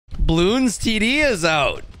Bloons TD is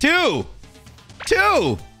out. Two.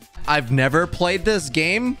 I've never played this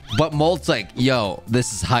game, but Molt's like, yo,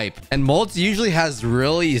 this is hype. And Molt usually has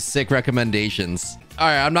really sick recommendations. All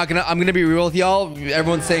right, I'm gonna be real with y'all.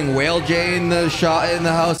 Everyone's saying Whale J in the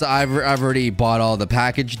house. I've already bought all the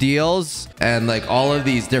package deals and like all of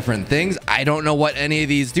these different things. I don't know what any of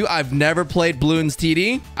these do. I've never played Bloons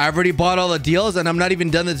TD. I've already bought all the deals and I'm not even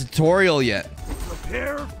done the tutorial yet.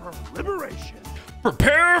 Prepare for liberation.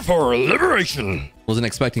 Prepare for liberation. Wasn't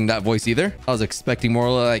expecting that voice either. I was expecting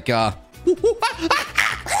more like, you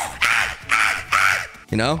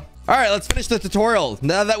know? All right, let's finish the tutorial.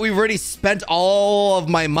 Now that we've already spent all of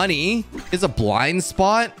my money, is a blind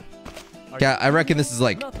spot? Yeah, I reckon this is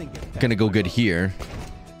like gonna go good here.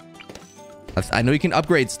 I know you can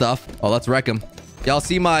upgrade stuff. Oh, let's wreck them. Y'all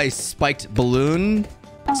see my spiked balloon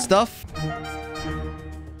stuff?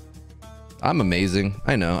 I'm amazing.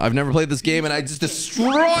 I know. I've never played this game and I just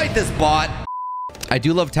destroyed this bot. I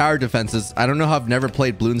do love tower defenses. I don't know how I've never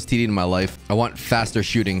played Bloons TD in my life. I want faster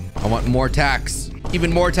shooting. I want more tax.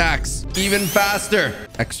 Even more tax. Even faster.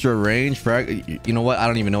 Extra range. Frag. You know what? I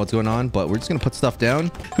don't even know what's going on, but we're just going to put stuff down.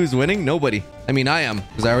 Who's winning? Nobody. I mean, I am,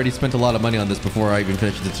 because I already spent a lot of money on this before I even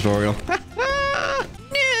finished the tutorial. Yeah,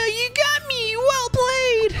 you got me. Well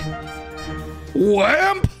played.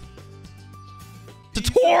 Whamp.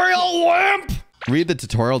 Tutorial whamp. Read the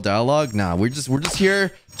tutorial dialogue. Nah, we're just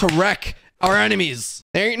here to wreck our enemies.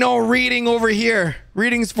 There ain't no reading over here.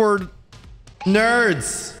 Reading's for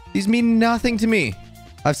nerds. These mean nothing to me.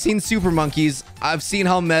 I've seen super monkeys. I've seen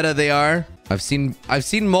how meta they are. I've seen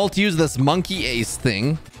Molt use this monkey ace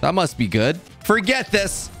thing. That must be good. Forget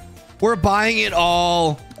this. We're buying it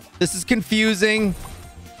all. This is confusing.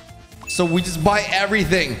 So we just buy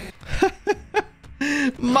everything.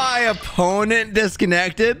 My opponent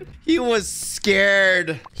disconnected. He was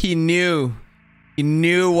scared. He knew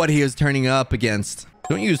what he was turning up against.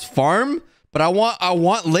 Don't use farm, but I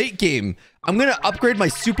want late game. I'm gonna upgrade my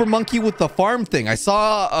super monkey with the farm thing. I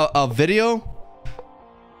saw a video.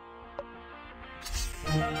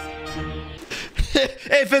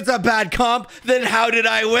 If it's a bad comp, then how did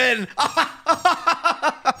I win?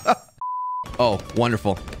 Oh,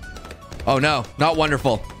 wonderful. Oh no, not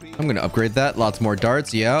wonderful. I'm gonna upgrade that. Lots more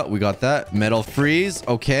darts. Yeah, we got that. Metal freeze.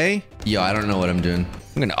 Okay. Yeah, I don't know what I'm doing.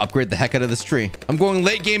 I'm gonna upgrade the heck out of this tree. I'm going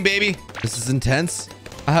late game, baby. This is intense.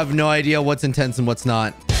 I have no idea what's intense and what's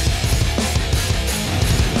not.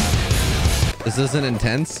 This isn't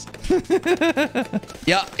intense.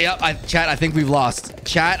 Yeah. Chat, I think we've lost.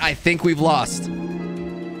 Chat, I think we've lost.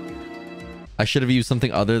 I should have used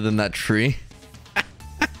something other than that tree.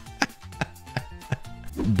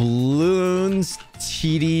 Bloons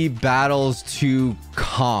TD battles to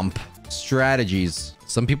comp strategies.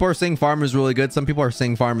 Some people are saying farm is really good. Some people are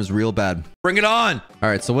saying farm is real bad. Bring it on. All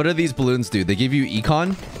right. So what do these balloons do? They give you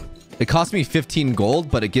econ. It cost me 15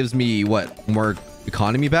 gold, but it gives me what? More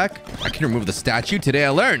economy back. I can remove the statue. Today I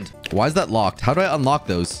learned. Why is that locked? How do I unlock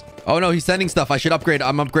those? Oh no, he's sending stuff. I should upgrade.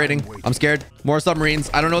 I'm upgrading. I'm scared. More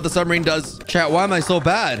submarines. I don't know what the submarine does. Chat, why am I so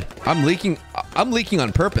bad? I'm leaking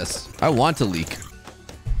on purpose. I want to leak.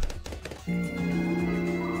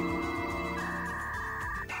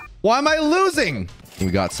 Why am I losing?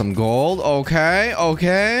 We got some gold.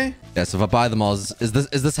 Okay. Yes, if I buy them all, is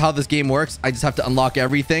this how this game works? I just have to unlock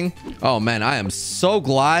everything. Oh man, I am so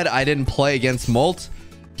glad I didn't play against Molt.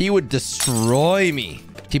 He would destroy me.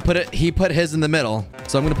 He put his in the middle,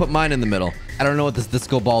 so I'm gonna put mine in the middle. I don't know what this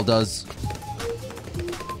disco ball does.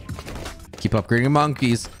 Keep upgrading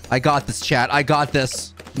monkeys. I got this, chat. I got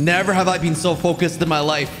this. Never have I been so focused in my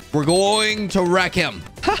life. We're going to wreck him.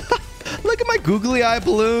 Look at my googly eye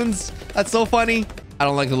balloons. That's so funny. I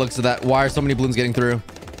don't like the looks of that. Why are so many balloons getting through?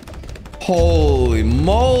 Holy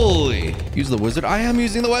moly. Use the wizard. I am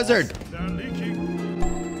using the wizard.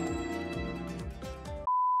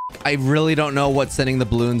 I really don't know what sending the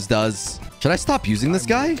balloons does. Should I stop using this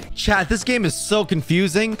guy? Chat, this game is so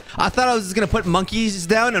confusing. I thought I was just going to put monkeys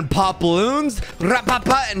down and pop balloons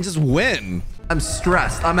and just win. I'm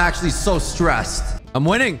stressed. I'm actually so stressed. I'm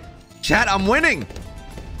winning. Chat, I'm winning.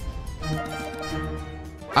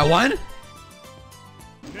 I won?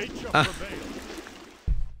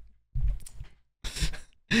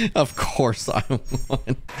 Of course I won.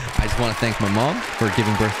 I just want to thank my mom for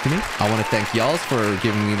giving birth to me. I want to thank y'all for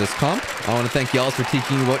giving me this comp. I want to thank y'all for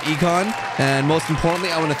teaching me about econ. And most importantly,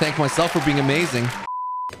 I want to thank myself for being amazing.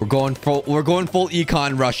 We're going full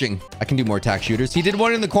econ rushing. I can do more attack shooters. He did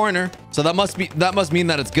one in the corner, so that must mean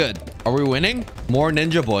that it's good. Are we winning? More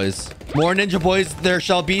ninja boys. More ninja boys there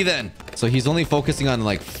shall be then. So he's only focusing on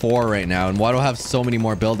like 4 right now. And why do I have so many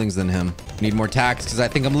more buildings than him? Need more tax because I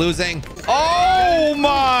think I'm losing. Oh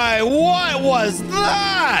my was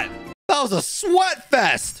that? That was a sweat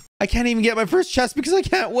fest. I can't even get my first chest because I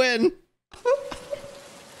can't win.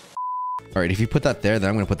 All right, if you put that there, then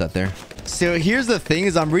I'm gonna put that there. So here's the thing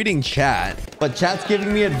is I'm reading chat, but chat's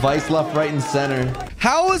giving me advice left, right, and center.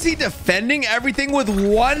 How is he defending everything with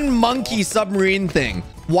one monkey submarine thing?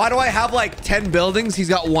 Why do I have like 10 buildings? He's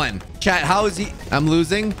got one. Chat, how is he? I'm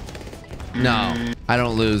losing? No, I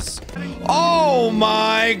don't lose. Oh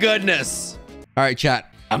my goodness. All right,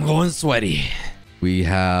 chat, I'm going sweaty. We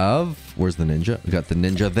have, where's the ninja? We got the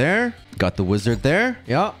ninja there. Got the wizard there.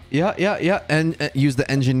 Yeah. And use the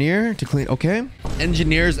engineer to clean. Okay.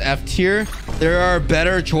 Engineers F tier. There are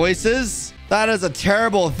better choices. That is a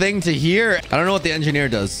terrible thing to hear. I don't know what the engineer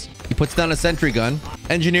does. He puts down a sentry gun.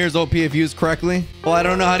 Engineers OP if used correctly. Well, I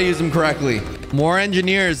don't know how to use them correctly. More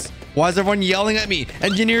engineers. Why is everyone yelling at me?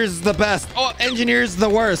 Engineers is the best. Oh, engineers the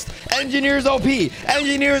worst. Engineers OP.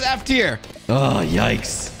 Engineers F tier. Oh,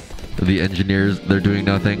 yikes. The engineers, they're doing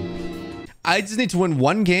nothing. I just need to win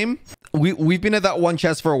one game. We've been at that one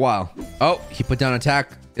chest for a while. Oh, he put down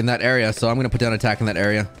attack in that area. So I'm going to put down attack in that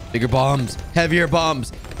area. Bigger bombs, heavier bombs,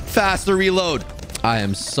 faster reload. I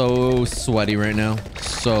am so sweaty right now.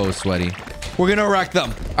 So sweaty. We're going to wreck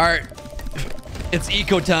them. All right. It's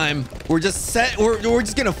eco time. We're just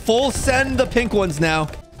going to full send the pink ones now.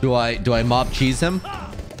 Do I mob cheese him?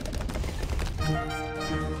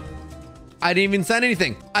 I didn't even send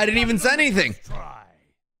anything. I didn't even send anything.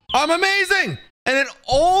 I'm amazing. And it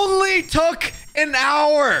only took an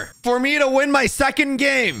hour for me to win my second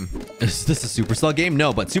game. Is this a Supercell game?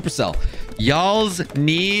 No, but Supercell. Y'all's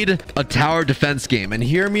need a tower defense game. And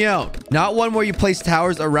hear me out. Not one where you place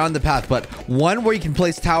towers around the path, but one where you can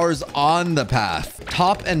place towers on the path.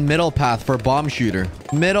 Top and middle path for bomb shooter.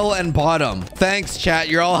 Middle and bottom. Thanks, chat.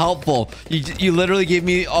 You're all helpful. You literally gave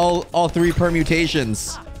me all three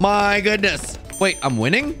permutations. My goodness. Wait, I'm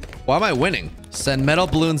winning? Why am I winning? Send metal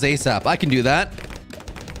balloons ASAP. I can do that.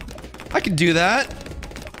 I can do that.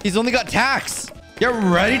 He's only got tax. Get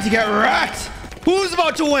ready to get wrecked. Who's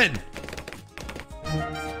about to win?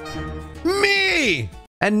 Me.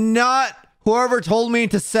 And not whoever told me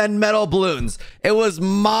to send metal balloons. It was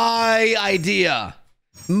my idea.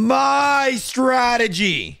 My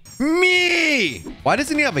strategy. Me. Why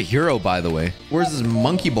doesn't he have a hero, by the way? Where's his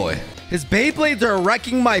monkey boy? His Beyblades are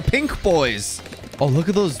wrecking my pink boys. Oh, look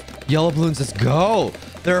at those yellow balloons. Let's go.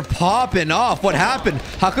 They're popping off. What happened?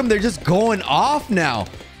 How come they're just going off now?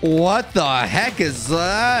 What the heck is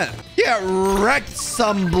that? Get wrecked,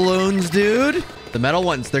 some balloons, dude. The metal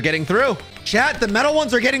ones, they're getting through. Chat, the metal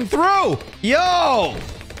ones are getting through. Yo.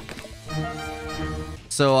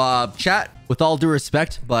 So, chat, with all due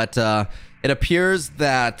respect, but it appears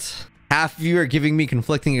that half of you are giving me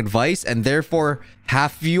conflicting advice, and therefore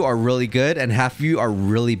half of you are really good and half of you are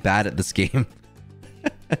really bad at this game.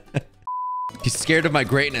 He's scared of my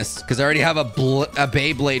greatness because I already have a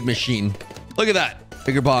Beyblade machine. Look at that.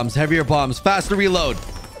 Bigger bombs, heavier bombs, faster reload.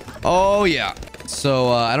 Oh, yeah. So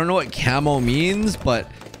I don't know what camo means, but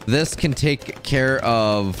this can take care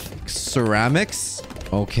of ceramics.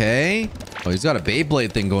 Okay. Oh, he's got a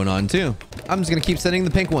Beyblade thing going on too. I'm just gonna keep sending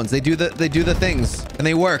the pink ones. They do the things and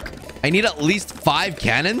they work. I need at least 5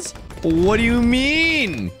 cannons. What do you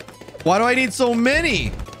mean? Why do I need so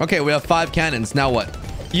many? Okay, we have 5 cannons. Now what?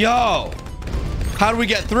 Yo, how do we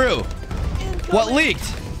get through? What leaked?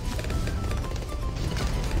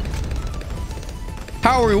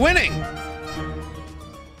 How are we winning?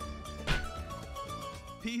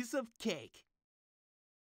 Piece of cake.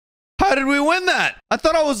 How did we win that? I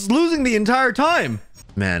thought I was losing the entire time.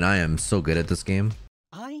 Man, I am so good at this game.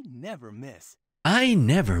 I never miss. I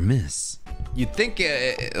never miss. You'd think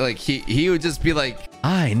like he would just be like,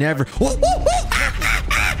 I never.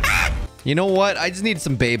 You know what? I just need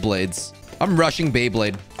some Beyblades. I'm rushing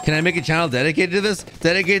Beyblade. Can I make a channel dedicated to this?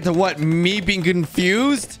 Dedicated to what? Me being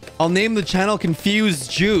confused? I'll name the channel Confused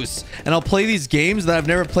Juice. And I'll play these games that I've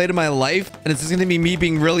never played in my life. And it's just going to be me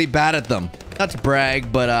being really bad at them. Not to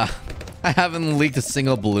brag, but I haven't leaked a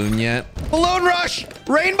single balloon yet. Balloon rush!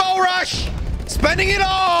 Rainbow rush! Spending it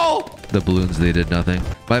all! The balloons, they did nothing.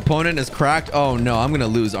 My opponent is cracked. Oh no, I'm going to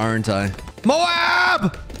lose, aren't I?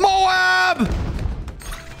 Moab! Moab!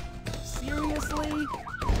 Seriously?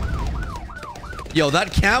 Yo,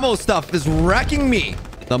 that camo stuff is wrecking me.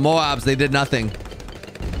 The Moabs, they did nothing.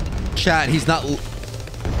 Chat, he's not...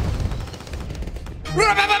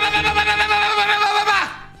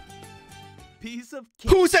 Piece of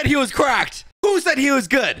cake. Who said he was cracked? Who said he was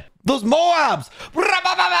good? Those Moabs.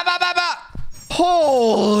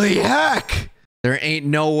 Holy heck. There ain't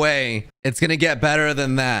no way it's gonna get better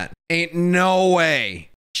than that. Ain't no way.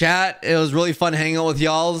 Chat, it was really fun hanging out with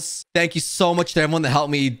y'alls. Thank you so much to everyone that helped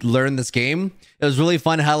me learn this game. It was really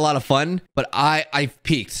fun. I had a lot of fun, but I've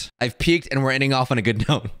peaked. I've peaked, and we're ending off on a good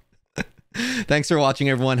note. Thanks for watching,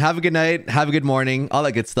 everyone. Have a good night. Have a good morning. All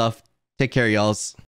that good stuff. Take care, y'alls.